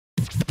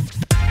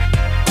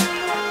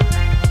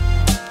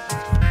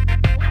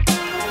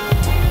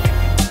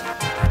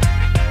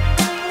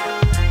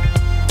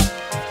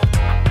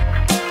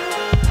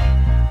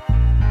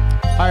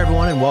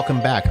and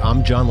welcome back.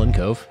 I'm John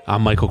Lincove.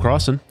 I'm Michael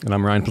Crossan. And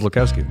I'm Ryan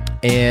Pizlakowski.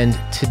 And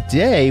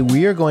today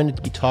we are going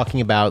to be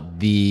talking about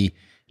the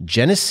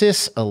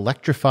Genesis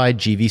Electrified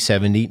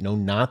GV70. No,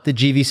 not the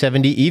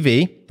GV70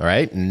 EV, all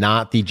right?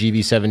 Not the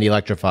GV70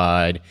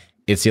 Electrified.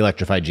 It's the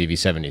Electrified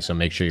GV70, so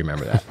make sure you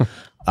remember that.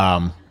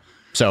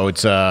 So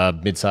it's a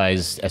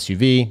mid-size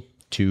SUV,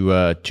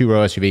 two-row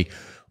SUV.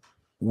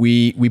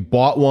 We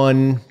bought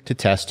one to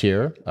test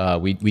here.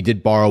 We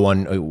did borrow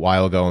one a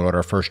while ago and wrote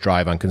our first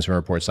drive on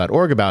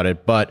consumerreports.org about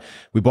it, but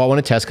we bought one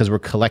to test because we're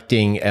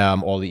collecting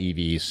all the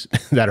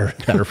EVs that are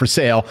for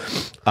sale.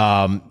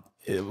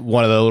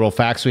 One of the little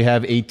facts we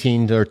have,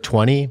 18 or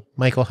 20.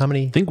 Michael, how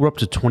many? I think we're up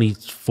to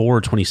 24 or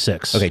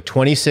 26. Okay,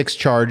 26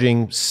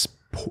 charging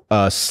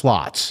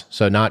slots.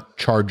 So not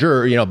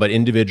charger, but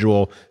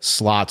individual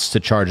slots to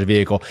charge a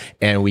vehicle,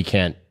 and we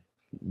can't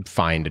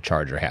find a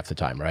charger half the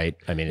time, right?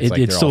 I mean,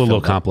 it's still a little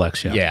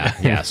complex.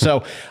 Yeah.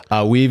 So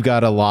we've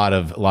got a lot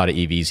of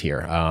EVs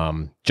here,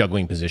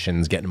 juggling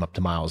positions, getting them up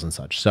to miles and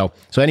such. So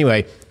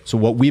anyway,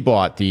 what we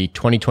bought, the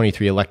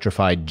 2023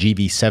 Electrified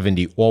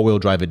GV70 all-wheel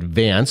drive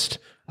advanced.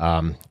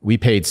 We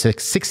paid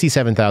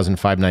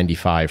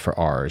 $67,595 for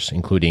ours,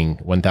 including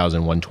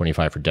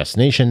 $1,125 for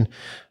destination,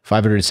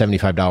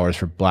 $575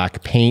 for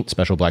black paint,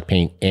 special black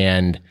paint,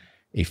 and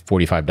a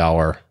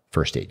 $45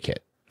 first aid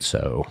kit.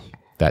 So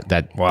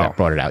that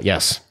brought it out.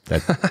 Yes,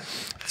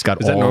 it's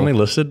got. Is that normally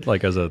listed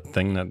like as a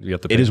thing that you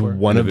have to pay for? It is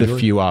one of the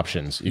few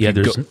options.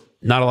 There's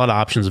not a lot of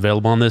options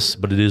available on this,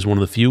 but it is one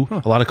of the few.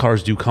 A lot of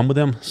cars do come with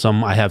them.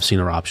 Some I have seen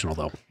are optional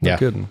though. Yeah.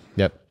 Good.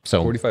 Yep.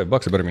 So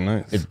 $45, it better be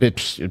nice.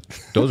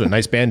 Those are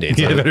nice Band-Aids.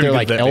 Yeah, they're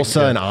like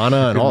Elsa and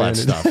Anna and all that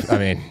stuff. I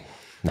mean,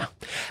 no.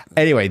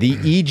 Anyway, the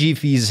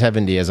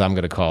EGV70, as I'm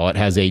going to call it,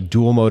 has a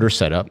dual motor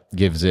setup,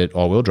 gives it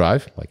all-wheel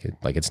drive, like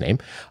its name.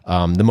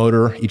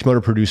 Each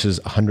motor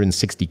produces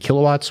 160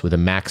 kilowatts with a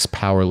max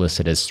power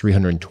listed as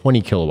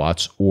 320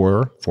 kilowatts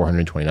or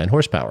 429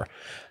 horsepower,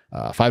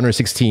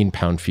 516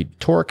 pound-feet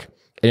torque,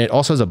 and it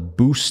also has a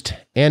boost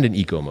and an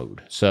eco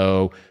mode.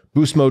 So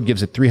boost mode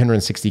gives it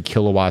 360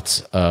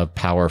 kilowatts of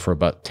power for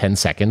about 10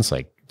 seconds,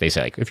 like they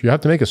say, like, if you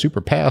have to make a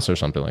super pass or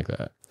something like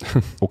that.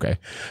 Okay.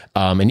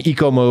 In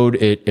eco mode,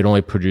 it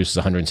only produces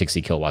 160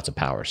 kilowatts of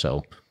power,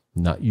 so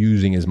not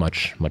using as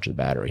much of the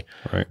battery.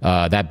 Right.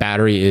 That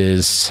battery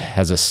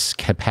has a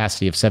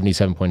capacity of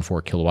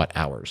 77.4 kilowatt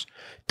hours.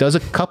 Does a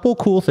couple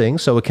cool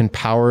things. So it can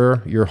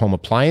power your home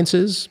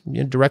appliances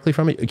directly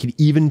from it. It can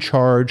even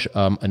charge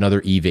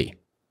another EV.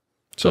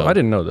 So I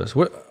didn't know this.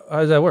 How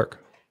does that work?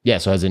 Yeah,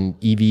 so it has an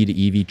EV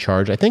to EV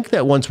charge. I think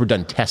that once we're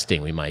done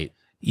testing, we might.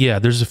 Yeah,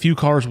 there's a few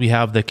cars we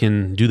have that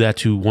can do that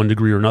to one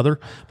degree or another.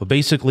 But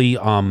basically,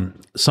 some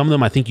of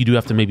them, I think you do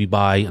have to maybe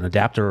buy an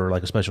adapter or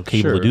like a special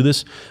cable to do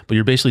this. But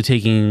you're basically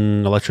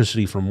taking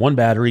electricity from one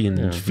battery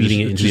and feeding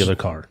it into the other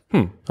car.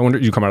 I wonder,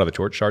 you come out of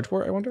the charge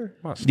for it, I wonder?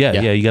 Must. Yeah,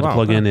 you got to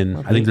plug in,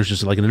 and I think there's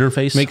just like an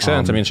interface. Makes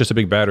sense. I mean, it's just a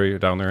big battery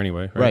down there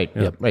anyway. Right.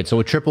 Yeah. Right. So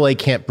a AAA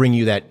can't bring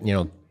you that,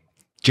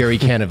 jerry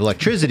can of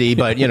electricity,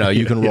 but,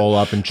 you can roll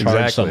up and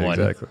charge someone.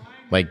 Exactly.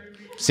 Like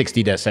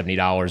 $60 to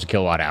 $70 a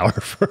kilowatt hour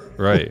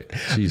right.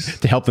 Jeez.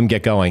 to help them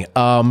get going.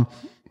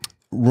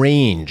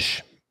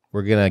 Range,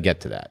 we're gonna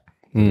get to that.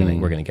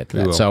 We're gonna get to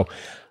that. So,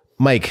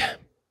 Mike,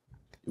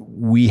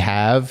 we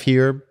have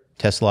here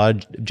tested a lot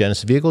of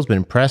Genesis vehicles. Been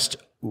impressed.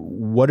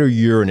 What are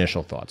your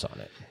initial thoughts on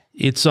it?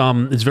 It's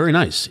very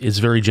nice. It's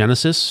very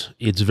Genesis.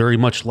 It's very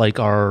much like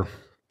our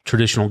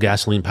traditional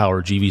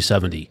gasoline-powered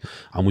GV70.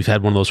 We've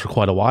had one of those for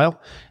quite a while.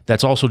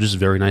 That's also just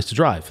very nice to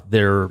drive.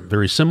 They're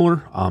very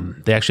similar.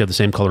 They actually have the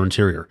same color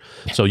interior.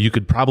 So you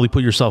could probably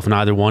put yourself in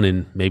either one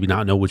and maybe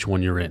not know which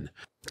one you're in.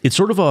 It's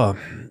sort of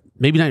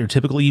maybe not your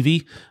typical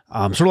EV,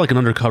 sort of like an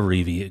undercover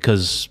EV,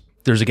 because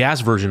there's a gas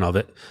version of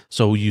it.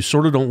 So you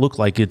sort of don't look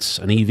like it's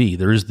an EV.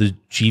 There is the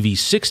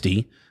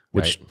GV60,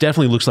 which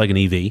definitely looks like an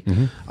EV.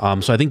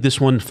 So I think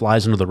this one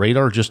flies under the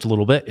radar just a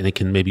little bit, and it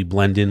can maybe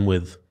blend in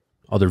with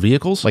other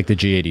vehicles. Like the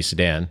G80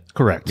 sedan.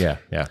 Correct. Yeah.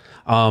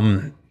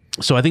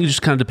 So I think it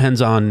just kind of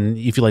depends on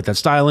if you like that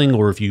styling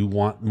or if you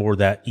want more of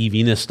that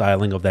EV-ness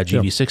styling of that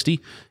GV60,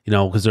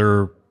 because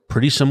they're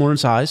pretty similar in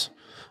size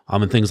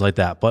and things like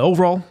that. But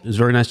overall, it's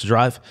very nice to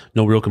drive.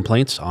 No real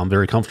complaints.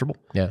 Very comfortable.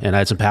 Yeah. And I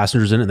had some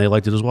passengers in it and they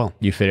liked it as well.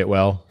 You fit it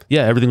well?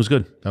 Yeah, everything was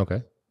good.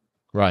 Okay.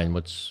 Ryan,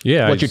 what's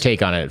your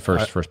take on it at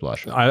first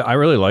blush? I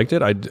really liked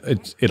it.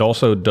 It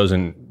also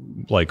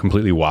doesn't like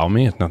completely wow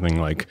me. It's nothing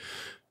like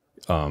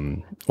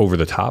over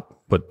the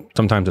top, but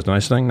sometimes it's a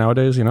nice thing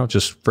nowadays,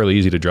 just fairly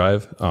easy to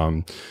drive.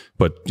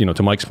 But,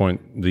 to Mike's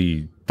point,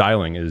 the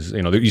styling is,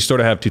 you sort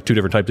of have two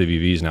different types of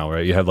EVs now,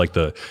 right? You have like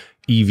the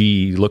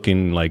EV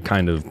looking like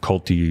kind of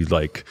culty,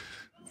 like,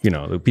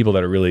 the people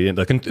that are really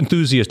like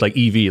enthusiast, like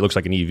EV, it looks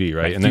like an EV,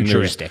 right? And then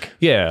futuristic.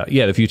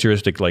 The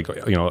futuristic, like,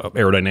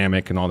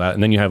 aerodynamic and all that.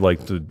 And then you have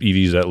like the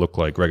EVs that look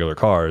like regular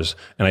cars.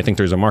 And I think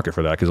there's a market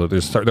for that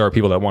because there are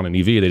people that want an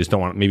EV. They just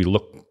don't want maybe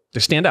to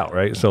stand out,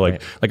 right? So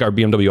like our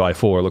BMW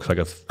i4 looks like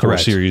a 4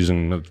 Series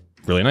and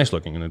really nice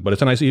looking, but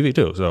it's a nice EV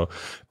too. So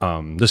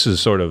this is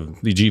sort of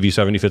the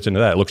GV70 fits into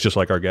that. It looks just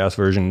like our gas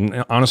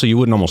version. Honestly, you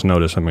wouldn't almost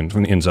notice. I mean,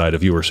 from the inside,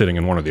 if you were sitting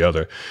in one or the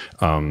other,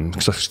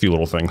 except a few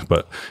little things,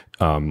 but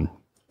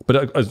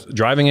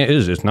driving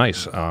it's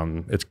nice.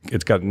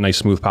 It's got nice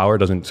smooth power. It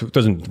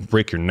doesn't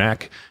break your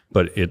neck,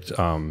 but it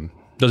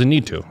doesn't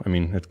need to. I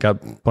mean, it's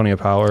got plenty of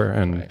power,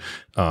 and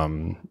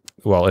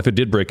well, if it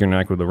did break your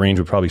neck, the range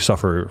would probably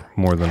suffer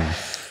more than.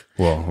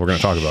 Well, we're going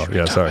to talk about.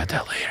 Yeah, sorry. About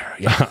that later.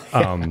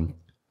 Yeah.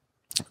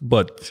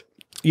 But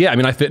yeah, I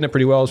mean, I fit in it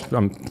pretty well.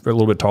 I'm a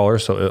little bit taller,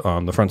 so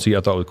the front seat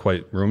I thought was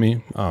quite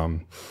roomy.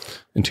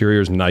 Interior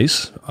is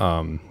nice.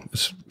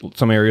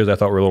 Some areas I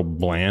thought were a little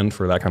bland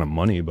for that kind of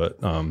money, but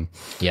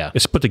yeah,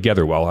 it's put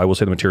together well. I will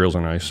say the materials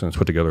are nice and it's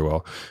put together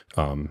well.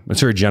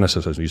 It's very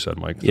Genesis, as you said,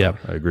 Mike. Yeah,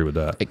 I agree with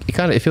that.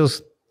 It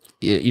feels,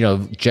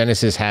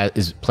 Genesis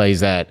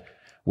plays that.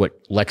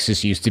 What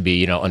Lexus used to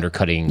be,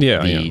 undercutting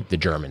the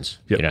Germans.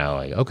 Yep.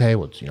 Like, okay,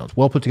 well, it's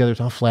well put together, it's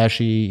not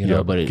flashy,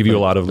 but it give you a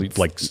lot of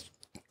like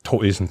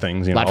toys and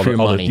things, a lot for your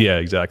money. Yeah,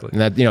 exactly.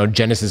 And that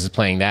Genesis is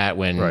playing that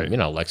when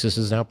Lexus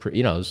is now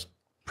is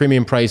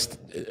premium priced.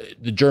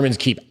 The Germans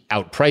keep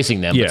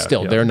outpricing them, but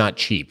still they're not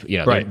cheap.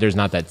 There's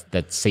not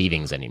that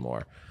savings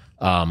anymore.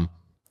 And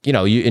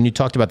you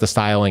talked about the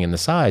styling and the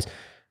size.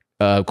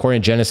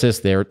 According to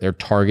Genesis, their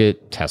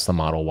target Tesla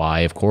Model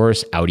Y, of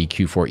course, Audi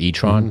Q4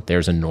 e-tron.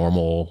 There's a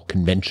normal,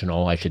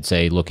 conventional, I should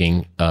say,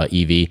 looking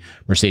EV.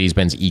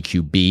 Mercedes-Benz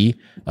EQB.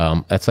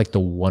 That's like the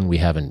one we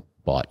haven't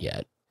bought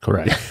yet.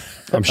 Correct.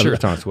 I'm sure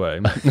it's on its way.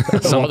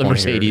 Some of the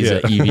Mercedes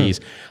EVs.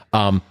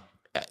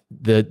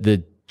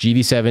 The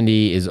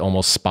GV70 is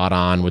almost spot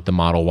on with the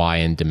Model Y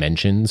in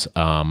dimensions.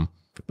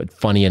 But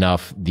funny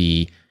enough,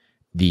 the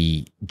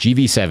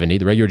GV70,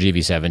 the regular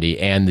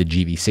GV70, and the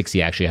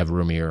GV60 actually have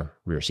roomier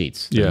rear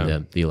seats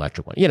than the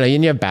electric one.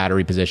 And you have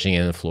battery positioning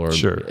and the floor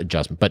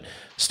adjustment, but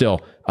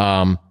still,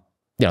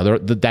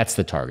 that's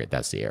the target.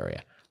 That's the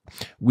area.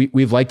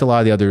 We've liked a lot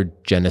of the other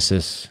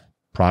Genesis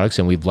products,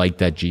 and we've liked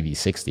that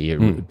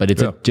GV60, but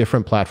it's a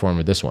different platform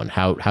with this one.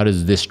 How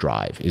does this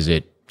drive? Is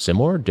it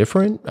similar,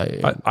 different?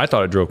 I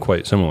thought it drove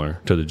quite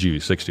similar to the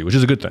GV60, which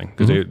is a good thing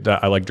because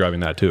I like driving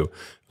that too.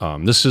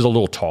 This is a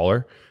little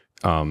taller.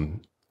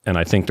 And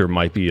I think there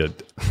might be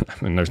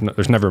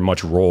there's never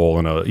much roll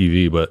in a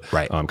EV, but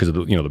because of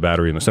the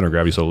battery and the center of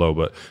gravity is so low.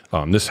 But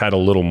this had a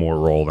little more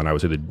roll than I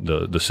would say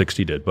the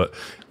 60 did. But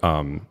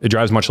it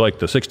drives much like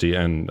the 60,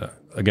 and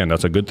again,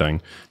 that's a good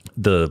thing.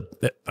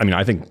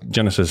 I think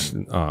Genesis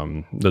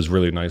does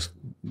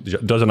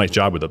a nice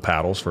job with the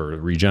paddles for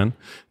regen.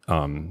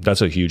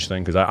 That's a huge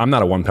thing because I'm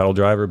not a one pedal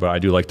driver, but I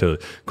do like to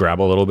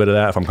grab a little bit of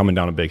that. If I'm coming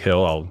down a big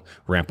hill, I'll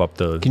ramp up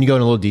the. Can you go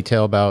in a little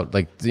detail about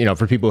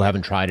for people who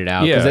haven't tried it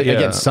out?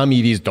 Again, some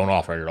EVs don't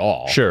offer it at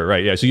all. Sure,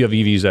 right, yeah. So you have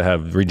EVs that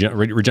have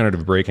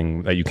regenerative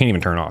braking that you can't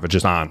even turn off. It's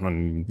just on.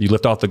 And you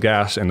lift off the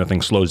gas and the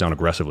thing slows down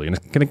aggressively, and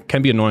it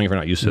can be annoying if you're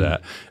not used to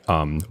that.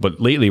 But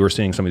lately, we're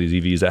seeing some of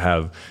these EVs that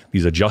have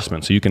these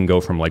adjustments, so you can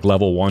go from like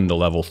level 1 to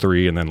level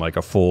 3, and then like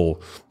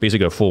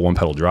basically a full one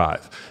pedal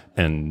drive.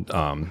 And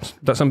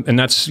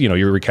that's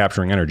you're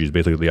recapturing energy is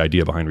basically the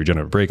idea behind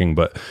regenerative braking,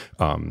 but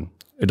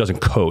it doesn't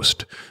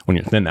coast when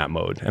you're in that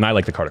mode. And I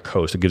like the car to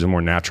coast. It gives a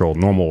more natural,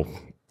 normal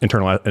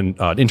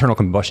internal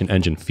combustion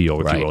engine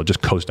feel, if you will. It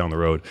just coast down the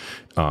road.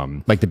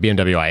 Like the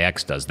BMW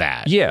iX does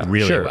that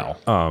really well.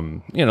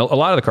 A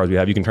lot of the cars we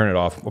have, you can turn it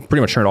off,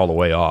 pretty much turn it all the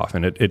way off,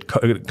 and it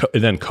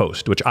then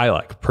coast, which I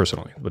like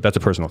personally, but that's a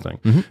personal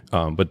thing.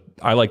 But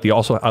I like the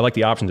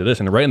options of this,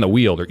 and right in the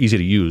wheel, they're easy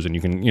to use, and you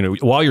can,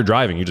 while you're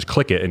driving, you just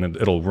click it and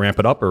it'll ramp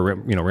it up or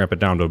ramp it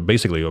down to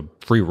basically a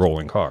free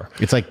rolling car.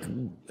 It's like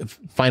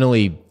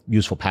finally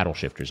useful paddle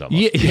shifters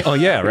almost. Yeah. Oh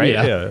yeah, right.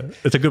 Yeah.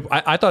 It's a good.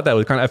 I thought that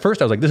was kind of, at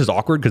first I was like, this is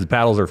awkward because the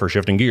paddles are for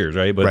shifting gears,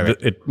 right?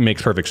 But it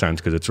makes perfect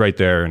sense because it's right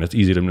there and it's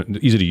easy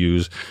to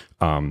use.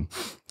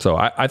 So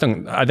I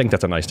think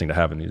that's a nice thing to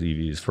have in these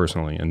EVs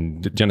personally,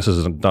 and Genesis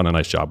has done a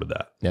nice job with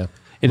that. Yeah.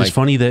 And it's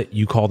funny that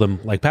you call them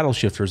like paddle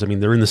shifters. I mean,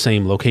 they're in the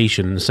same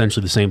location and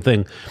essentially the same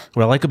thing.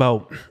 What I like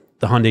about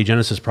the Hyundai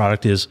Genesis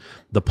product is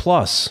the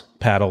plus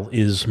paddle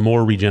is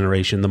more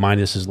regeneration, the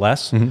minus is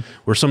less.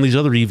 Where some of these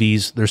other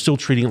EVs, they're still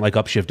treating it like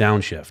upshift,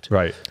 downshift.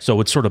 Right. So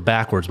it's sort of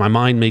backwards. My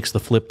mind makes the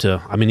flip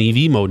to, I'm in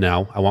EV mode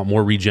now. I want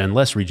more regen,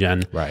 less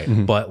regen. Right.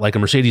 But like a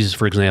Mercedes,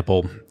 for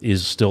example,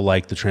 is still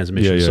like the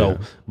transmission. So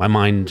my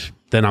mind,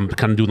 then I'm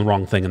kind of doing the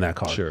wrong thing in that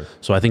car. Sure.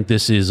 So I think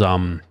this is,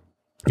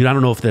 I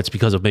don't know if that's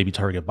because of maybe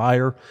target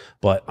buyer,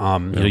 but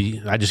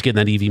I just get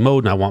in that EV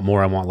mode and I want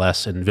more, I want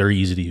less, and very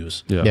easy to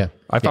use. Yeah.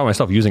 I found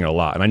myself using it a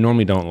lot, and I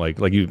normally don't like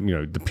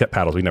the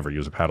paddles. We never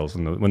use the paddles,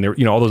 and when they're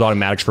all those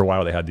automatics for a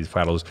while, they had these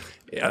paddles.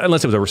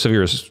 Unless it was a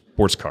severe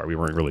sports car, we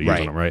weren't really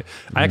using them, right?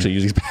 I actually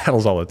use these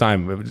paddles all the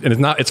time,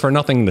 and it's for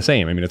nothing the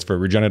same. I mean, it's for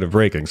regenerative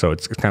braking, so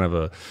it's kind of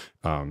a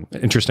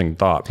interesting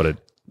thought, but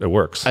it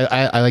works.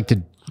 I like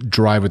to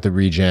drive with the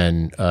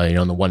regen,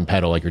 on the one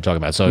pedal like you're talking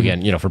about. So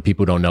again, for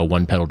people who don't know,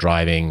 one pedal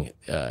driving,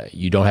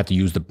 you don't have to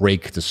use the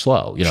brake to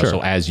slow,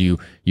 so as you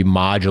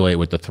modulate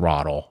with the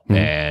throttle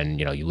and,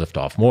 you lift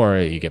off more,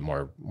 you get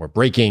more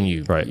braking,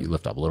 you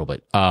lift off a little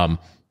bit.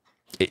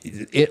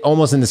 it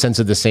almost in the sense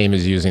of the same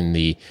as using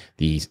the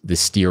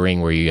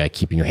steering where you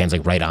keeping your hands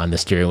like right on the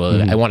steering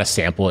wheel. I want to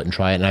sample it and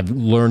try it. And I've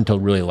learned to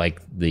really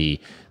like the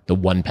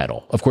one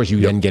pedal. Of course,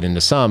 you then get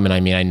into some, and I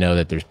mean, I know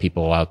that there's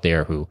people out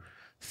there who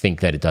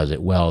think that it does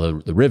it well.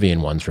 The Rivian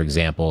ones, for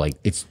example, like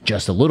it's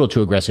just a little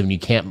too aggressive and you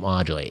can't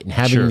modulate. And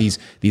having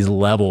these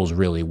levels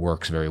really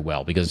works very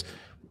well, because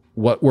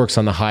what works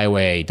on the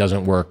highway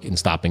doesn't work in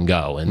stop and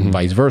go, and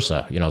vice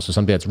versa. You know, so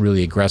something that's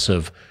really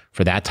aggressive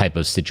for that type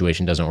of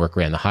situation doesn't work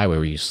great on the highway,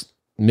 where the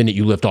minute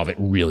you lift off, it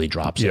really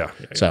drops.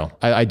 So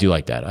I do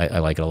like that. I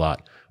like it a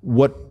lot.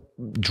 What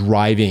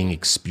driving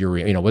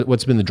experience, you know,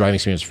 what's been the driving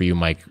experience for you,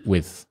 Mike,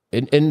 with,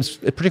 and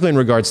particularly in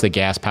regards to the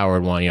gas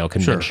powered one, you know,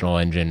 conventional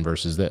engine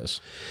versus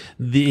this?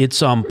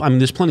 It's I mean,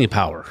 there's plenty of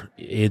power.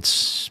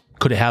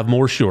 Could it have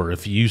more? Sure.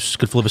 If you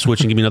could flip a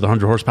switch and give me another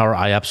 100 horsepower,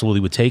 I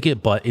absolutely would take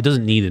it, but it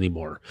doesn't need any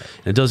more.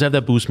 And it does have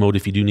that boost mode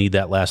if you do need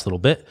that last little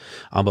bit,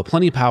 but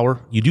plenty of power.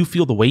 You do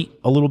feel the weight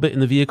a little bit in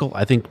the vehicle.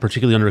 I think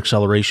particularly under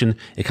acceleration,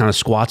 it kind of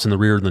squats in the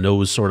rear and the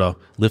nose sort of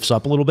lifts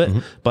up a little bit.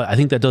 But I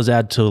think that does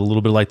add to a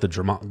little bit of like the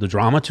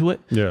drama to it.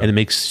 And it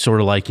makes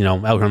sort of like, you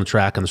know, out here on the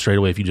track on the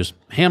straightaway, if you just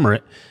hammer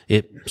it,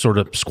 it sort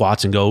of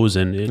squats and goes,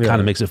 and it kind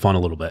of makes it fun a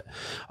little bit.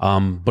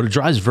 But it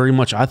drives very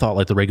much, I thought,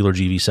 like the regular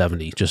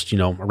GV70, just, you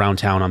know, around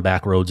town on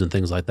back roads and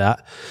things like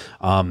that.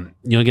 You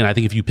know, again, I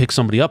think if you pick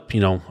somebody up,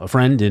 you know, a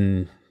friend,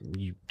 and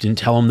you didn't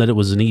tell them that it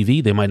was an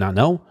EV, they might not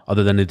know,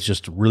 other than it's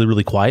just really,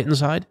 really quiet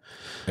inside.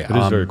 It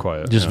is very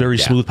quiet. Just very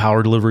smooth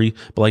power delivery.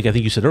 But like I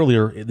think you said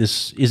earlier,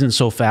 this isn't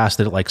so fast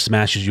that it like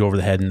smashes you over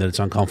the head and that it's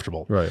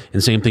uncomfortable.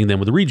 And same thing then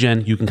with the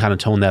regen, you can kind of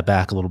tone that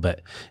back a little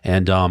bit.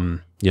 And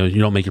you know,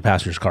 you don't make your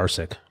passenger's car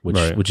sick,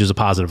 which is a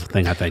positive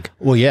thing, I think.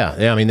 Well,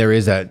 yeah. I mean, there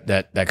is that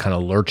kind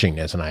of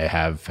lurchingness, and I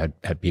have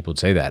had people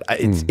say that.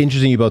 It's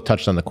interesting you both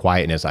touched on the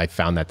quietness. I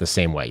found that the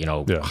same way. You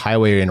know,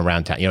 highway and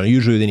around town. You know,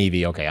 usually with an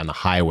EV, okay, on the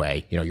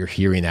highway, you know, you're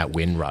hearing that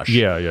wind rush.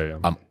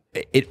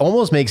 It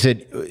almost makes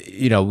it,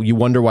 you know, you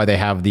wonder why they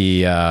have the,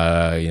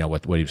 you know,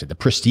 what do you say, the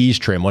Prestige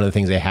trim. One of the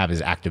things they have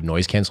is active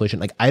noise cancellation.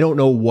 Like, I don't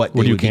know what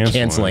they would be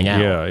canceling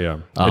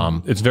out.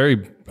 It's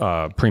very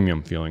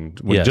premium feeling,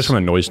 just from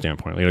a noise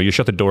standpoint. You know, you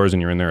shut the doors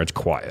and you're in there, it's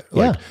quiet.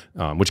 Like,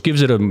 which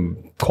gives it a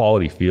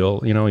quality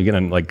feel. You know, you get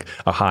in like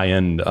a high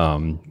end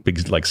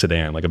big like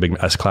sedan, like a big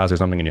S-Class or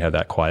something, and you have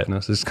that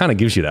quietness. This kind of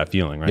gives you that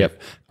feeling, right?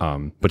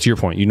 But to your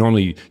point, you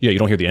normally, you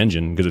don't hear the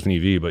engine because it's an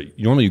EV, but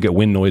normally you get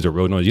wind noise or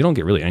road noise. You don't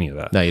get really any of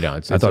that. No, you don't.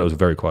 I thought it was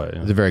very quiet.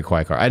 It's a very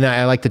quiet car, and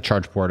I like the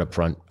charge port up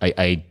front.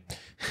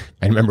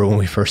 I remember when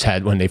we first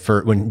had,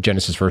 when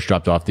Genesis first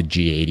dropped off the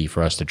G80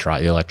 for us to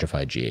try, the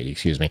electrified G80,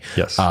 excuse me.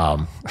 Yes.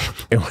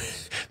 It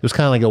was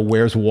kind of like a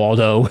Where's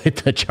Waldo with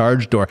the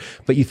charge door.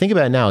 But you think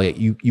about it now,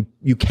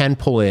 you can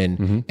pull in,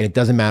 and it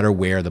doesn't matter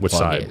where the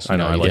plug is. I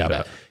know, I like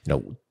that. You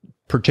know,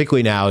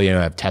 particularly now, you know,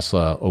 have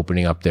Tesla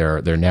opening up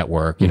their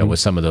network, you know, with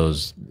some of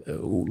those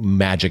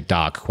magic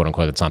dock, quote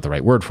unquote. That's not the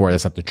right word for it.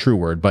 That's not the true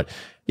word, but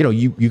you know,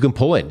 you can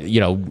pull in, you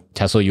know,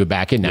 Tesla, you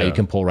back in now, you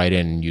can pull right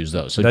in and use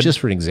those. So just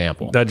for an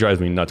example, that drives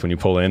me nuts when you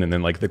pull in and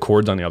then like the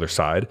cord's on the other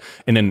side,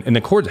 and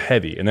the cord's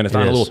heavy, and then it's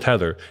on a little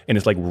tether, and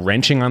it's like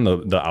wrenching on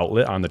the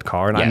outlet on the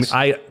car. And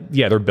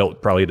they're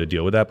built probably to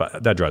deal with that,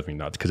 but that drives me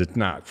nuts because it's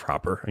not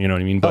proper. You know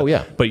what I mean?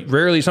 But, but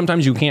rarely,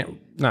 sometimes you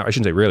can't. No, I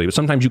shouldn't say rarely, but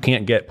sometimes you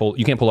can't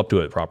pull up to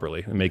it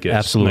properly and make it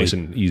nice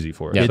and easy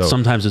for it. Yeah, so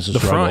sometimes it's a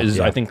struggle. The front is,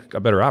 I think, a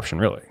better option,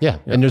 really. Yeah,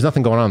 and there's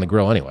nothing going on in the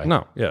grill anyway.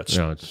 No, it's,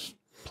 you know, it's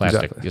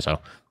plastic. Exactly. So,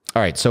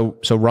 all right, so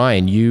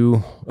Ryan,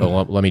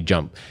 let me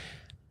jump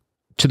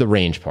to the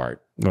range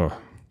part.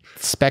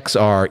 Specs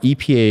are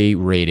EPA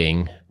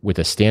rating with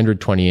a standard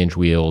 20-inch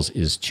wheels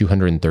is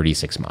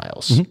 236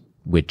 miles,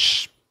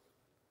 which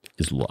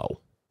is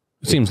low.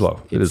 It seems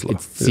low. It is low.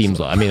 It seems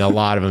low. I mean, a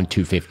lot of them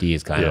 250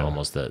 is kind of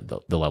almost the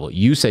level.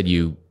 You said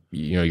you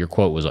know, your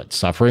quote was what,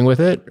 suffering with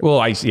it? Well,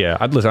 listen,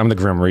 I'm the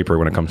Grim Reaper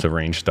when it comes to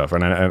range stuff,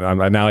 and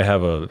I now I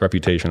have a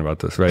reputation about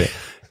this, right?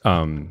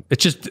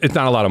 It's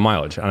not a lot of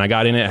mileage, and I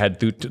got in it,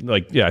 had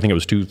I think it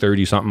was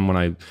 230 something when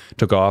I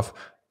took off,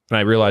 and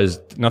I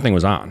realized nothing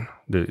was on.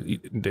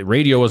 The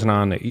radio wasn't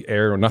on, the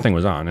air, nothing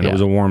was on, and it was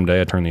a warm day.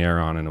 I turned the air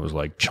on, and it was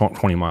like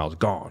 20 miles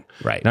gone.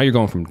 Right now, you're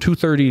going from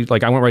 230,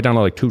 like I went right down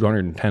to like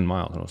 210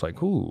 miles, and I was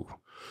like, ooh,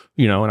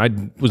 you know, and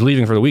I was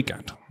leaving for the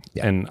weekend.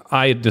 And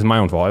this is my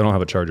own fault. I don't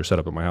have a charger set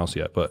up at my house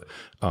yet, but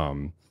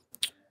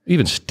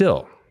even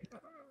still,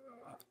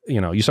 you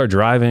know, you start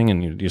driving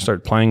and you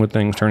start playing with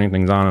things, turning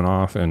things on and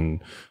off,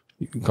 and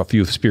a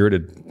few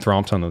spirited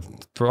thrumps on the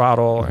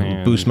throttle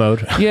and boost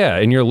mode. Yeah,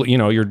 and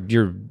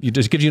you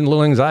just gives you a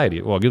little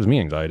anxiety. Well, it gives me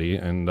anxiety,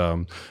 and I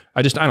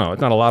don't know.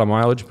 It's not a lot of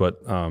mileage,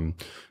 but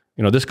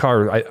you know, this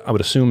car I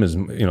would assume is,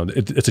 you know,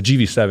 it's a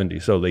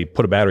GV70, so they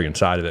put a battery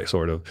inside of it,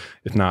 sort of.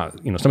 It's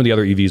not, you know, some of the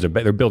other EVs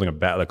they're building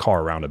a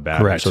car around a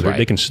battery. Correct, so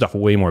they can stuff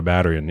way more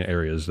battery in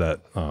areas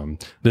that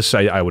this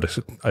I would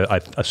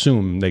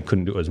assume they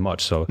couldn't do as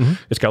much. So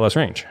it's got less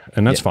range,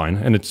 and that's fine,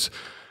 and it's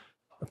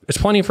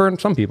plenty for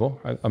some people,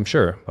 I'm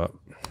sure. But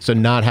so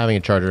not having a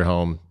charger at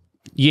home,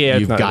 Yeah,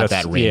 you've got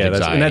that range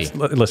anxiety.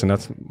 Listen,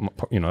 that's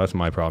that's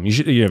my problem. You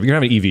should, if you're gonna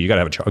have an EV, you got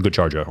to have a good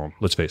charger at home.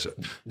 Let's face it.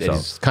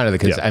 It's kind of the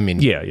case. Yeah. I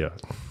mean, yeah, it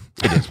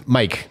is.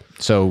 Mike,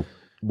 so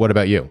what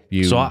about you?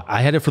 So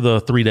I had it for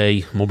the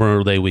 3-day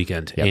Memorial Day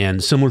weekend,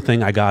 and similar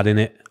thing. I got in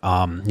it.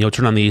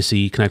 Turn on the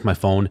AC, connect my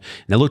phone,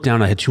 and I looked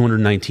down. I had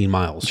 219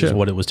 miles, is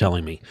what it was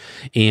telling me,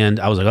 and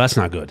I was like, "That's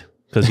not good."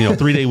 Because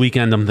 3-day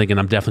weekend, I'm thinking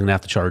I'm definitely gonna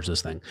have to charge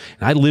this thing.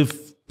 And I live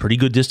pretty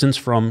good distance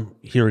from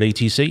here at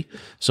ATC,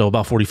 so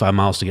about 45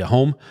 miles to get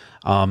home.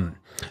 And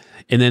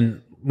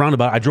then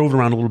roundabout, I drove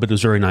around a little bit. It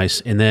was very nice.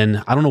 And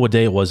then I don't know what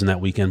day it was in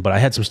that weekend, but I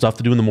had some stuff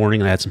to do in the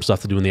morning and I had some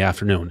stuff to do in the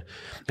afternoon.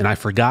 And I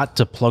forgot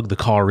to plug the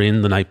car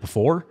in the night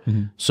before.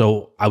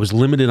 So I was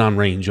limited on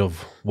range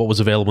of what was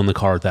available in the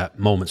car at that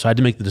moment. So I had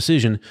to make the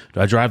decision,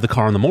 do I drive the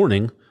car in the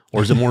morning,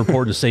 or is it more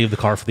important to save the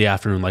car for the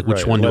afternoon? Like,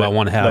 which one do I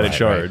want to have let it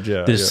charge,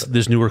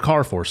 this newer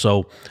car for?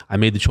 So I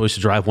made the choice to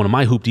drive one of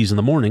my hoopties in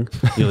the morning,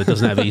 that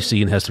doesn't have AC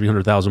and has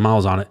 300,000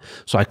 miles on it.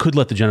 So I could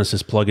let the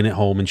Genesis plug in at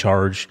home and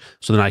charge,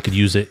 so then I could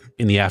use it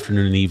in the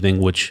afternoon and evening,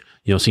 which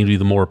seemed to be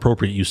the more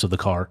appropriate use of the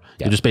car,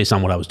 just based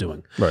on what I was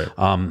doing. Right.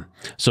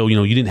 So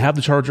you didn't have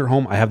the charger at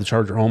home. I have the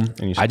charger at home.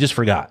 I just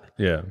forgot.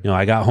 Yeah.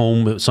 I got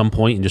home at some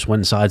point and just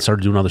went inside,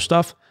 started doing other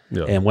stuff,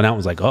 and went out and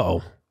was like,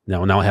 uh-oh.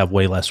 Now I have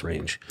way less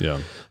range. Yeah.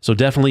 So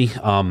definitely,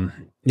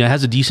 it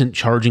has a decent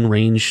charging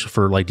range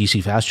for like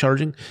DC fast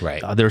charging.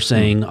 Right. They're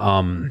saying,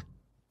 I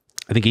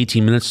think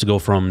 18 minutes to go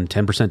from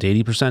 10%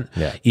 to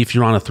 80%. If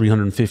you're on a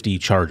 350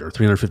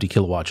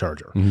 kilowatt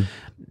charger.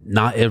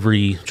 Not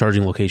every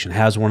charging location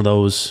has one of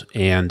those.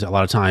 And a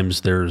lot of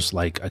times there's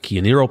like a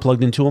Kia Niro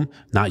plugged into them,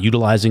 not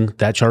utilizing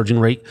that charging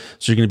rate.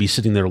 So you're going to be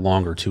sitting there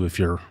longer too, if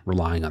you're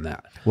relying on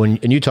that.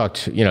 And you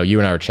talked, you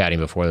and I were chatting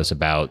before this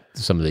about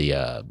some of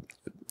the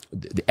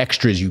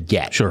extras you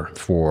get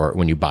for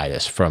when you buy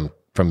this from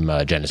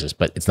Genesis,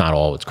 but it's not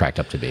all it's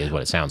cracked up to be, is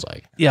what it sounds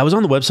like. Yeah, I was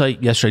on the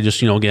website yesterday,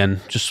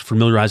 just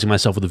familiarizing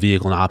myself with the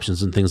vehicle and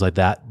options and things like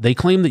that. They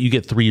claim that you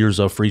get 3 years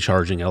of free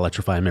charging at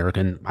Electrify America,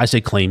 and I say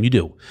claim, you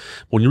do.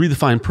 But when you read the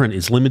fine print,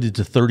 it's limited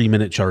to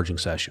 30-minute charging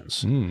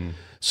sessions.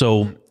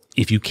 So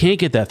if you can't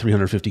get that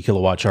 350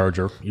 kilowatt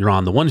charger, you're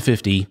on the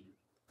 150.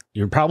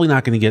 You're probably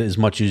not going to get as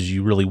much as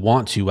you really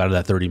want to out of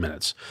that 30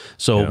 minutes.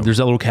 So there's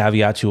that little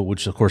caveat to it,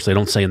 which of course they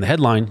don't say in the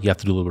headline. You have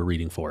to do a little bit of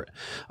reading for it.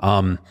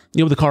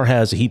 The car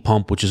has a heat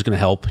pump, which is going to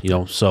help,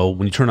 so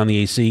when you turn on the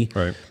AC,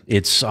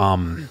 it's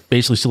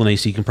basically still an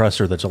AC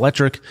compressor that's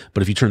electric,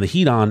 but if you turn the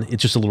heat on,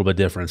 it's just a little bit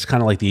different. It's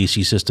kind of like the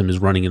AC system is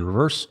running in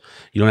reverse.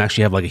 You don't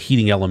actually have like a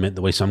heating element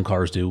the way some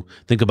cars do.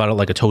 Think about it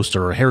like a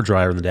toaster or a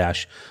hairdryer in the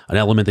dash, an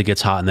element that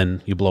gets hot and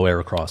then you blow air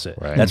across it.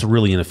 That's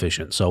really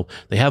inefficient. So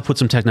they have put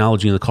some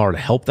technology in the car to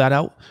help that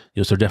out.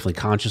 So they're definitely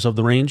conscious of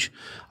the range.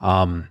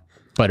 But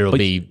it'll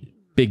be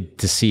big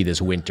to see this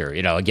winter.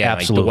 Again,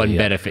 like the one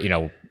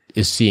benefit,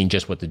 is seeing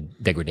just what the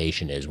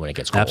degradation is when it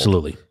gets cold.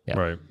 Absolutely. Yeah.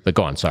 Right. But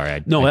go on,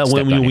 sorry.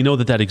 We know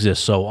that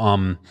exists.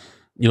 So,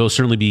 it'll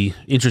certainly be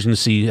interesting to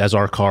see as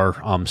our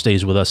car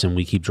stays with us and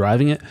we keep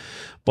driving it.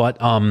 But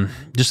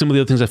just some of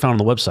the other things I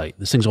found on the website.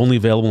 This thing's only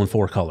available in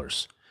 4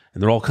 colors,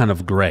 and they're all kind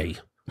of gray.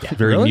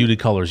 Very muted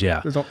colors,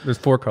 There's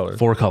 4 colors.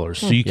 4 colors.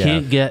 So you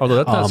can't get... Although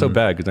that's not so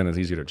bad, because then it's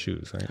easier to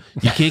choose, right?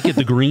 You can't get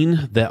the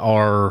green that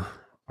are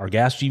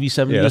gas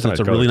GV70s. That's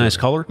a really nice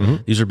color.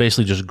 These are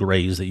basically just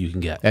grays that you can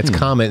get. That's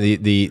common.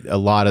 A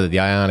lot of the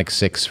Ioniq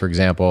 6, for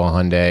example,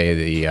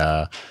 Hyundai,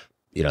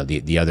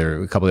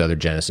 a couple of the other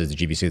Genesis, the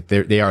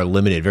GV60, they are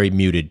limited, very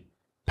muted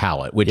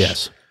palette,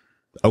 which,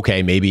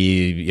 okay,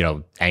 maybe,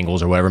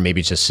 angles or whatever,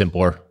 maybe it's just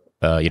simpler,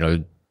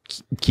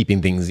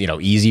 keeping things,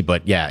 easy,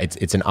 but yeah,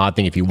 it's an odd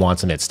thing. If you want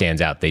something that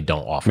stands out, they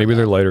don't offer. Maybe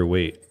they're lighter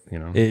weight,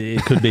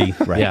 It could be,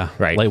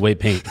 lightweight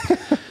paint.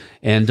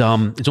 And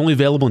it's only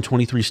available in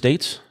 23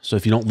 states. So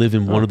if you don't live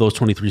in one of those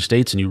 23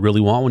 states and you really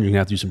want one, you're gonna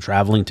have to do some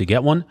traveling to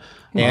get one.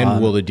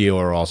 And will the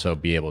dealer also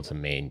be able to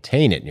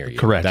maintain it near you?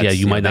 Correct.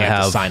 You might not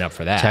have to sign up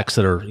for that. Techs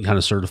that are kind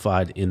of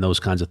certified in those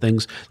kinds of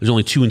things. There's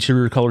only 2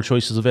 interior color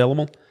choices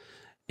available.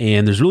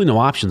 And there's really no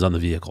options on the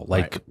vehicle.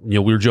 Like, we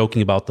were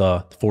joking about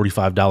the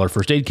 $45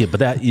 first aid kit,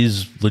 but that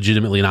is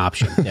legitimately an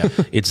option.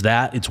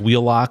 It's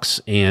wheel locks,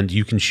 and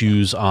you can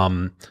choose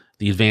the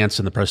Advance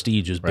and the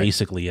Prestige is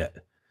basically it.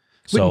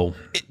 So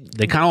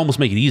they kind of almost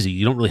make it easy.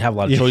 You don't really have a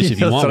lot of choice if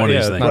you want one of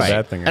these things. Not a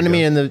bad thing, and I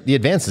mean, the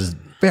Advance is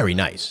very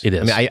nice. It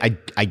is. I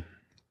mean,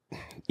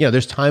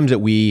 there's times that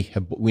we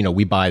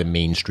buy the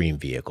mainstream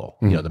vehicle,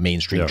 the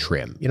mainstream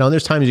trim. And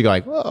there's times you go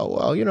like, oh,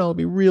 well, it'd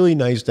be really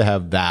nice to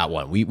have that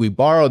one. We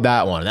borrowed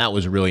that one, and that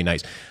was really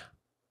nice.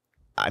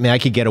 I mean, I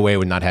could get away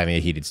with not having a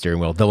heated steering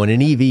wheel, though in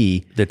an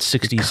EV, that's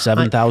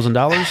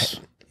 $67,000.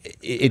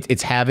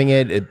 It's having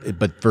it,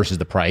 but versus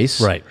the price,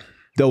 right?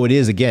 Though it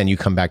is, again, you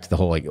come back to the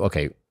whole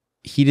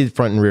heated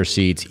front and rear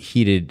seats,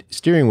 heated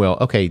steering wheel.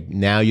 Okay,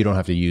 now you don't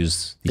have to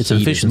use the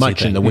heat as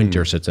much in the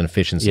winter, so it's an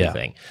efficiency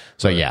thing.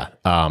 So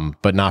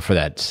but not for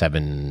that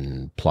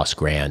 $7+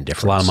 grand difference.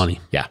 It's a lot of money.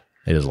 Yeah,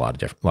 it is a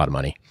lot of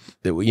money.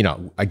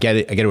 I get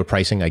it. I get it with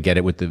pricing. I get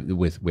it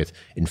with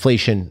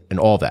inflation and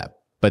all that.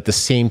 But at the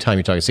same time,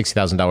 you're talking a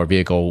 $60,000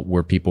 vehicle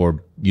where people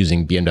are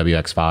using BMW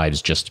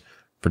X5s just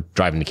for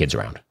driving the kids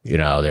around. You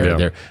know,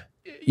 they're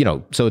you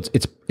know, so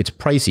it's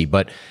pricey,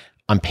 but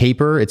on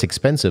paper it's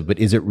expensive. But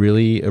is it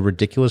really a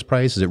ridiculous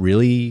price? Is it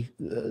really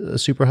a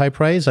super high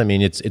price? I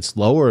mean, it's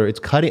lower.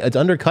 It's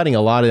undercutting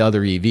a lot of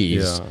other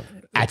EVs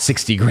at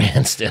 60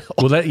 grand still.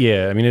 Well,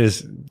 I mean, it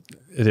is.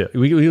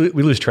 We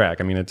lose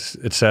track. I mean,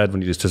 it's sad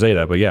when you just to say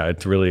that, but yeah,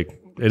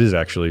 it is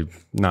actually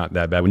not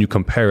that bad when you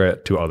compare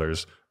it to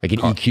others. Like an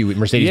EQ,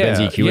 Mercedes-Benz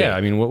EQB. Yeah, I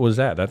mean, what was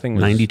that? That thing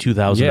was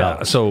 $92,000.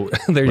 Yeah, so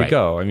there you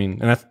go. I mean,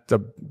 and that's a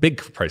big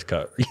price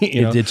cut.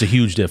 You know? It's a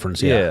huge difference.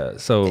 Yeah.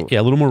 So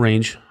a little more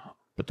range,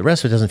 but the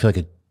rest of it doesn't feel like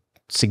a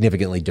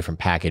significantly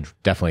different package.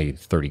 Definitely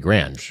 30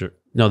 grand. Sure.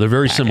 No, they're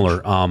very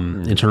similar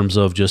in terms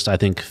of just, I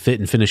think, fit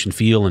and finish and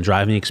feel and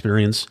driving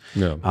experience.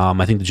 Yeah.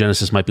 I think the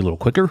Genesis might be a little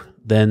quicker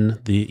than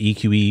the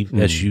EQE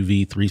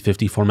SUV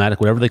 350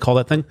 4MATIC, whatever they call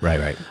that thing.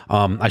 Right.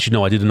 I should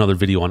know. I did another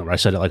video on it where I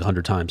said it like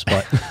 100 times.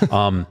 But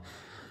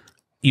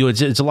you know,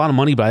 it's a lot of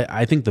money, but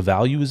I think the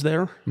value is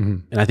there.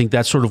 And I think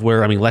that's sort of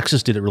where, I mean,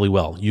 Lexus did it really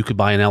well. You could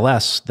buy an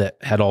LS that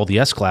had all the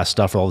S-Class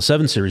stuff or all the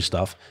 7 Series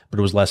stuff, but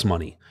it was less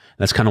money.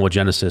 That's kind of what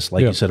Genesis,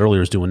 like you said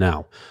earlier, is doing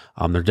now.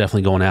 They're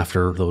definitely going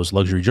after those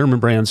luxury German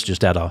brands,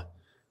 just at a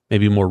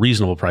maybe more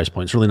reasonable price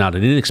point. It's really not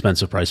an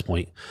inexpensive price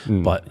point,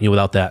 but you know,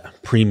 without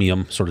that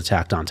premium sort of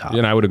tacked on top.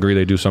 And I would agree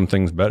they do some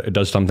things better. It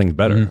does some things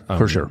better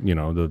for sure. You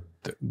know,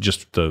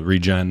 just the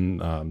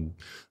regen,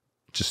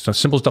 just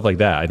simple stuff like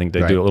that. I think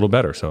they do a little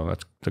better, so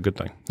that's a good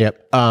thing.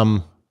 Yep.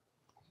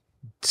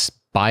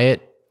 Buy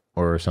it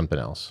or something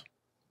else.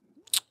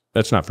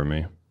 That's not for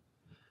me.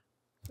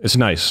 It's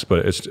nice,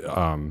 but it's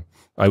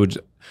I would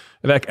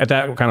at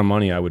that kind of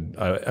money, I would.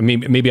 I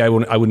mean, maybe I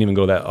wouldn't even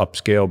go that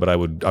upscale, but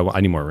I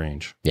need more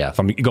range. Yeah, if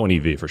I'm going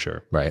EV for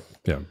sure. Right.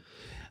 Yeah.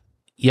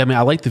 Yeah, I mean,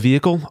 I like the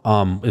vehicle.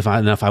 If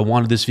I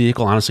wanted this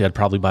vehicle, honestly, I'd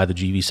probably buy the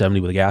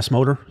GV70 with a gas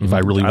motor. If I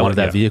really wanted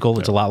that vehicle,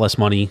 it's a lot less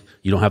money.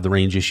 You don't have the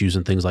range issues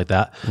and things like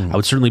that. I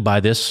would certainly buy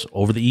this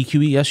over the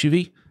EQE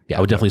SUV. Yeah,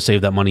 I would definitely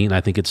save that money, and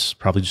I think it's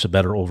probably just a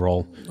better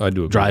overall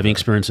driving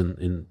experience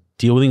and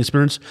deal with the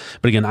experience.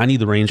 But again, I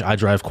need the range. I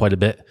drive quite a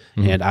bit,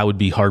 and I would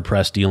be hard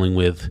pressed dealing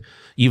with,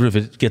 even if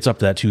it gets up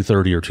to that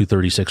 230 or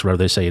 236, whatever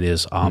they say it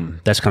is.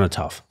 That's kind of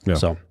tough. Yeah.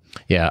 So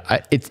yeah, I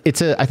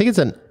think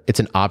it's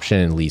an option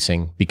in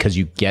leasing because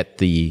you get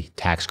the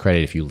tax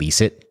credit if you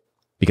lease it,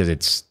 because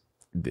it's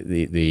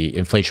the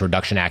Inflation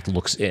Reduction Act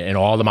looks, and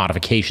all the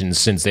modifications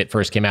since it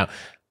first came out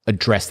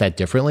address that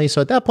differently.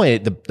 So at that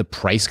point, the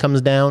price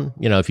comes down.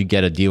 You know, if you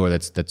get a dealer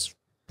that's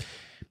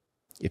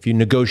if you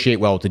negotiate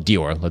well with the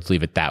dealer, let's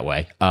leave it that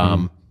way.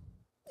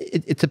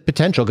 It's a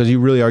potential because you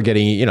really are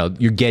getting, you know,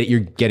 you're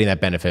getting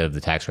that benefit of the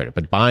tax credit,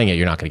 but buying it,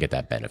 you're not going to get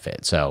that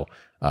benefit. So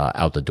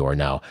out the door.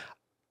 Now,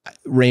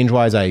 range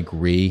wise, I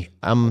agree.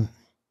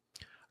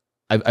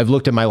 I've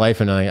looked at my life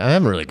and I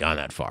haven't really gone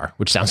that far,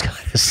 which sounds kind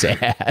of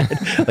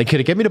sad. Like, could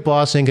it get me to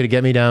Boston? Could it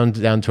get me down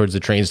towards the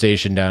train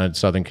station down in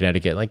Southern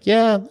Connecticut? Like,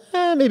 yeah,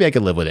 maybe I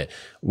could live with it.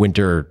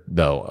 Winter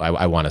though,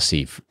 I want to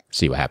see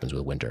what happens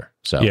with winter.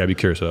 So yeah, I'd be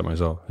curious of that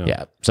myself.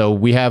 Yeah. So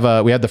we have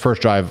the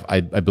first drive,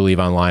 I believe,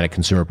 online at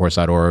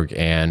consumerreports.org,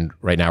 and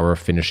right now we're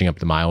finishing up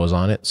the miles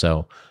on it.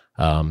 So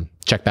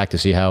check back to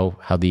see how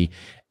the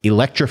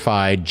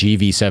electrified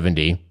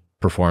GV70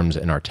 performs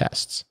in our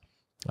tests.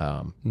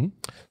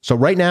 So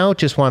right now,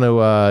 just want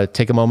to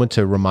take a moment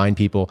to remind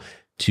people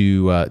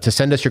to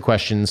send us your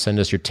questions, send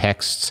us your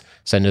texts,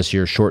 send us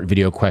your short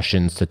video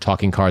questions to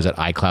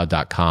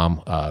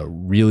talkingcars@icloud.com.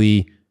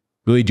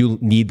 Really do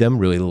need them,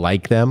 really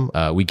like them.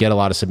 We get a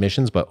lot of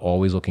submissions, but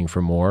always looking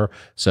for more.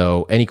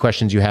 So any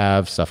questions you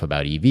have, stuff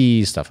about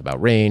EVs, stuff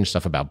about range,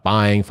 stuff about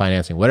buying,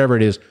 financing, whatever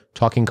it is,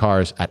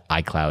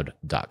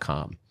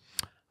 talkingcars@icloud.com.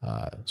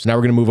 So now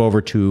we're going to move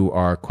over to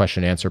our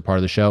question and answer part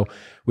of the show.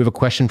 We have a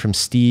question from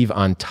Steve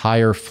on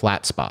tire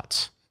flat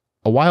spots.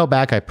 A while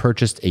back, I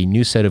purchased a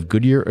new set of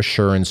Goodyear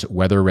Assurance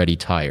WeatherReady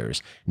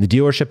tires, and the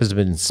dealership has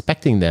been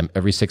inspecting them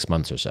every 6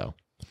 months or so.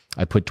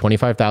 I put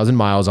 25,000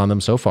 miles on them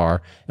so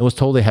far and was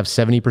told they have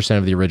 70%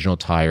 of the original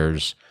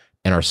tires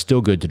and are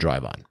still good to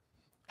drive on.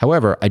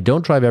 However, I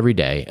don't drive every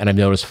day, and I've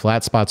noticed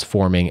flat spots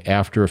forming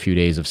after a few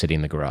days of sitting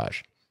in the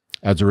garage.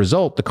 As a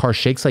result, the car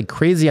shakes like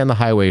crazy on the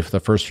highway for the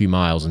first few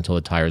miles until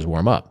the tires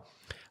warm up.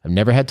 I've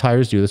never had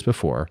tires do this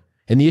before,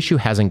 and the issue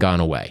hasn't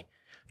gone away.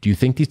 Do you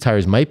think these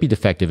tires might be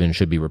defective and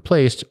should be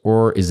replaced,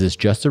 or is this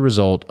just a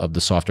result of the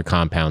softer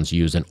compounds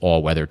used in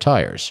all-weather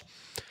tires?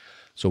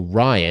 So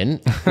Ryan,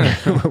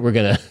 we're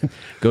going to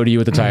go to you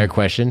with the tire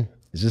question.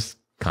 Is this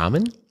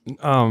common?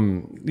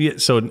 Yeah,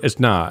 so it's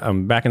not.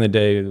 Back in the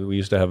day, we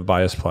used to have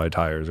bias ply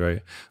tires,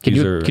 right? Can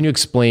you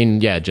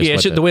explain? Yeah,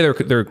 just the way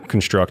they're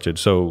constructed.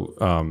 So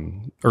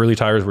early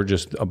tires were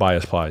just a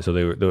bias ply, so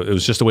it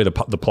was just the way the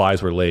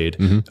plies were laid,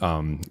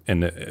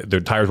 and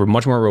the tires were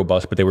much more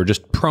robust, but they were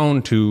just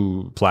prone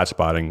to flat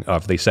spotting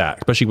if they sat.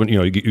 Especially when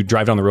you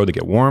drive down the road to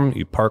get warm,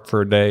 you park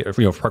for a day, or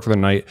park for the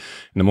night.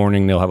 In the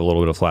morning, they'll have a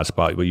little bit of flat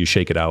spot, but you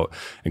shake it out,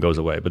 it goes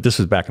away. But this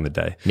is back in the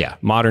day. Yeah,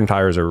 modern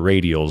tires are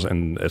radials,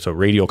 and it's a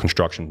radial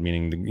construction.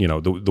 Meaning,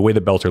 the way the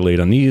belts are laid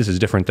on these is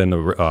different than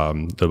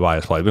the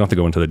bias ply. We don't have to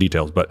go into the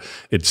details, but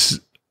it's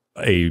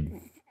a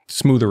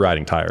smoother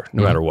riding tire,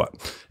 no matter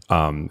what.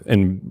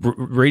 And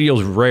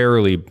radial's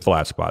rarely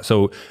flat spot.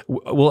 So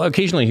we'll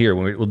occasionally hear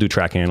when we'll do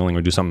track handling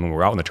or do something when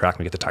we're out on the track and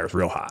we get the tires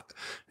real hot,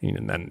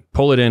 and then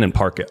pull it in and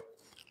park it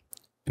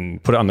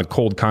and put it on the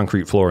cold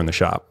concrete floor in the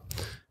shop.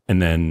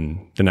 And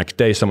then the next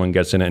day someone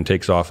gets in it and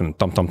takes off and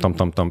thump, thump, thump,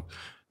 thump, thump.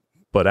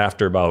 But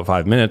after about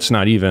 5 minutes,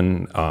 not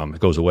even, it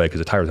goes away because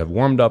the tires have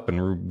warmed up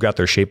and got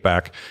their shape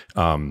back.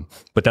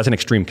 But that's an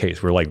extreme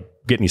case. We're like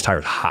getting these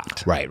tires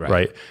hot.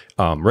 Right.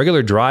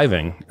 Regular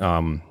driving,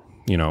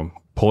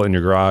 pull it in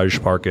your garage,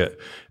 park it.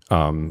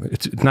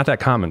 It's not that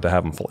common to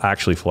have them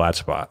actually flat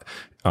spot.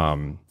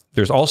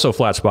 There's also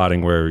flat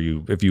spotting where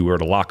if you were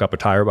to lock up a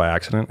tire by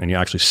accident and you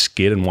actually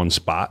skid in one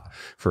spot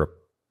for a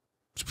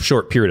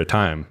short period of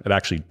time, it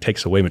actually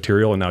takes away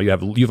material, and now you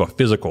have a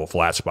physical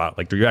flat spot,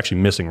 like you're actually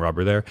missing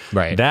rubber there.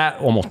 Right. That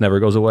almost never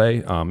goes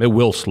away. It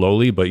will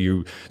slowly, but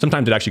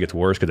sometimes it actually gets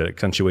worse because it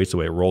accentuates the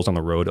way it rolls on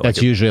the road.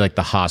 That's usually like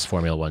the Haas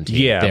Formula One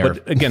team. Yeah,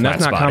 but again,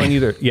 that's not common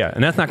either. Yeah,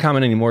 and that's not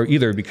common anymore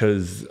either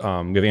because we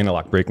have an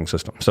anti-lock braking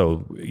system,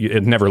 so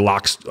it never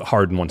locks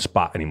hard in one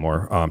spot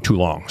anymore too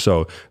long.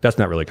 So that's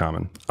not really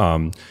common.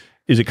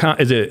 Is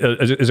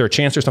there a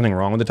chance there's something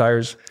wrong with the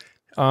tires?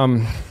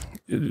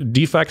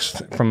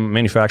 Defects from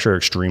manufacturer are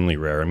extremely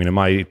rare. I mean, in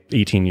my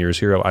 18 years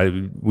here,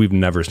 we've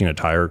never seen a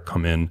tire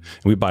come in.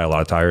 We buy a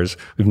lot of tires.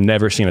 We've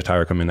never seen a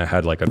tire come in that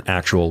had like an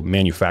actual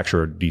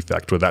manufacturer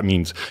defect. What that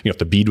means, if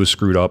the bead was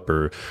screwed up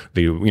or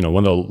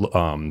one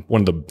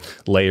of the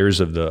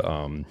layers of the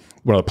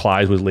one of the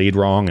plies was laid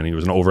wrong and it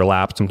was an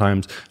overlap.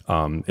 Sometimes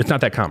it's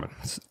not that common.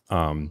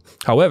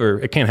 However,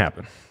 it can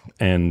happen.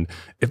 And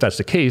if that's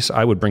the case,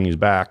 I would bring these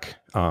back.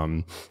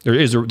 There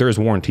is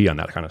warranty on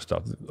that kind of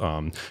stuff.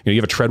 You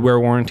have a treadwear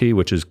warranty,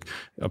 which is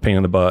a pain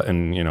in the butt,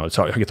 and it's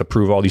how you get to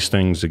prove all these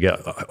things to get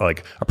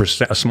like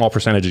a small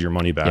percentage of your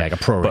money back. Yeah, like a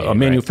prorate. But a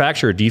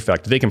manufacturer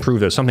defect, they can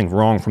prove there's something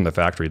wrong from the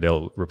factory.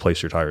 They'll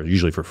replace your tires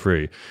usually for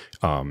free.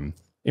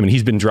 I mean,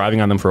 he's been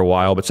driving on them for a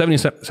while, but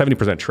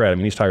 70% tread. I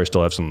mean, these tires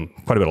still have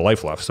quite a bit of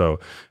life left, so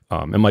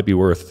it might be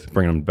worth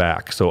bringing them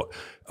back. So.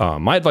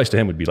 My advice to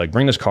him would be like,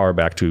 bring this car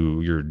back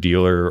to your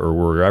dealer or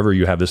wherever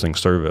you have this thing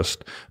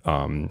serviced.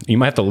 You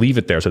might have to leave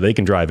it there so they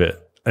can drive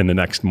it in the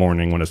next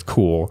morning when it's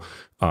cool.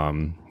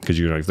 Because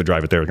if they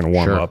drive it there, it's going to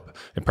warm up.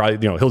 And probably,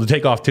 he'll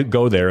take off to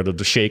go there.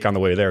 The shake on the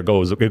way there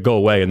it'll go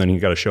away, and then you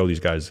got to show these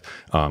guys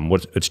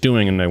what it's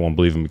doing, and they won't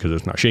believe him because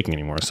it's not shaking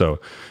anymore. So,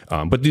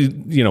 but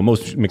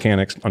most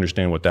mechanics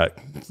understand what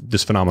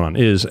this phenomenon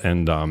is,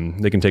 and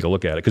they can take a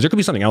look at it because there could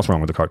be something else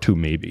wrong with the car too,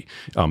 maybe.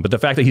 But the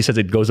fact that he says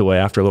it goes away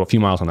after a few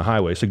miles on the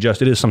highway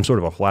suggests it is some sort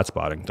of a flat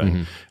spotting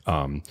thing.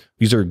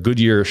 These are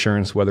Goodyear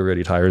Assurance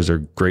WeatherReady tires. They're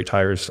great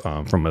tires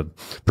from a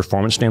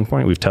performance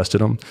standpoint. We've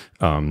tested them.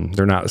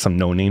 They're not some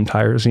no-name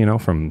tires,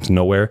 from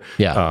nowhere.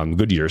 Yeah.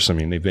 Goodyear's, I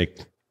mean, they make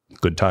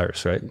good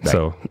tires, right?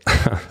 So,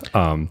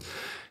 to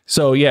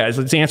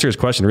answer his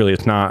question, really,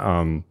 it's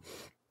not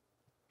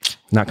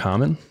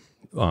common.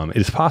 It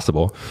is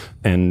possible,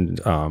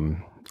 and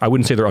I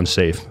wouldn't say they're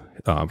unsafe,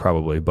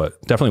 probably, but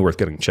definitely worth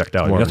getting checked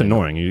out. I mean, that's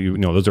annoying.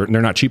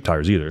 They're not cheap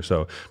tires either.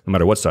 So no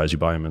matter what size you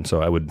buy them in,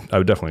 so I would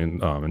definitely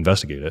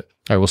investigate it.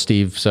 All right, well,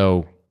 Steve,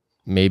 so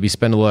maybe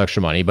spend a little extra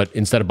money, but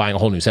instead of buying a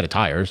whole new set of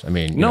tires, I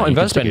mean,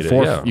 investigate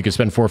it. You could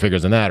spend 4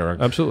 figures on that, or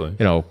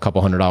absolutely, a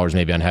couple $100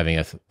 maybe on having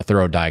a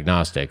thorough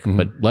diagnostic.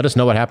 But let us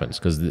know what happens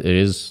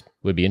because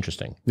would be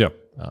interesting. Yep.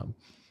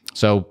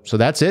 So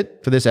that's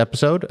it for this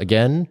episode.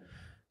 Again,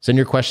 send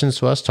your questions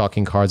to us,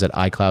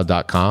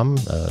 talkingcars@icloud.com.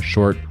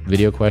 Short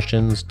video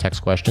questions,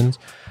 text questions.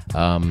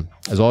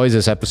 As always,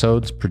 this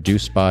episode's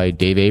produced by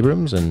Dave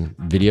Abrams and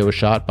video is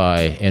shot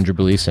by Andrew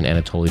Belize and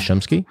Anatoly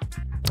Shumsky.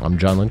 I'm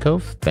John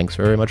Linkove. Thanks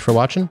very much for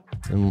watching,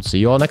 and we'll see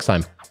you all next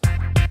time.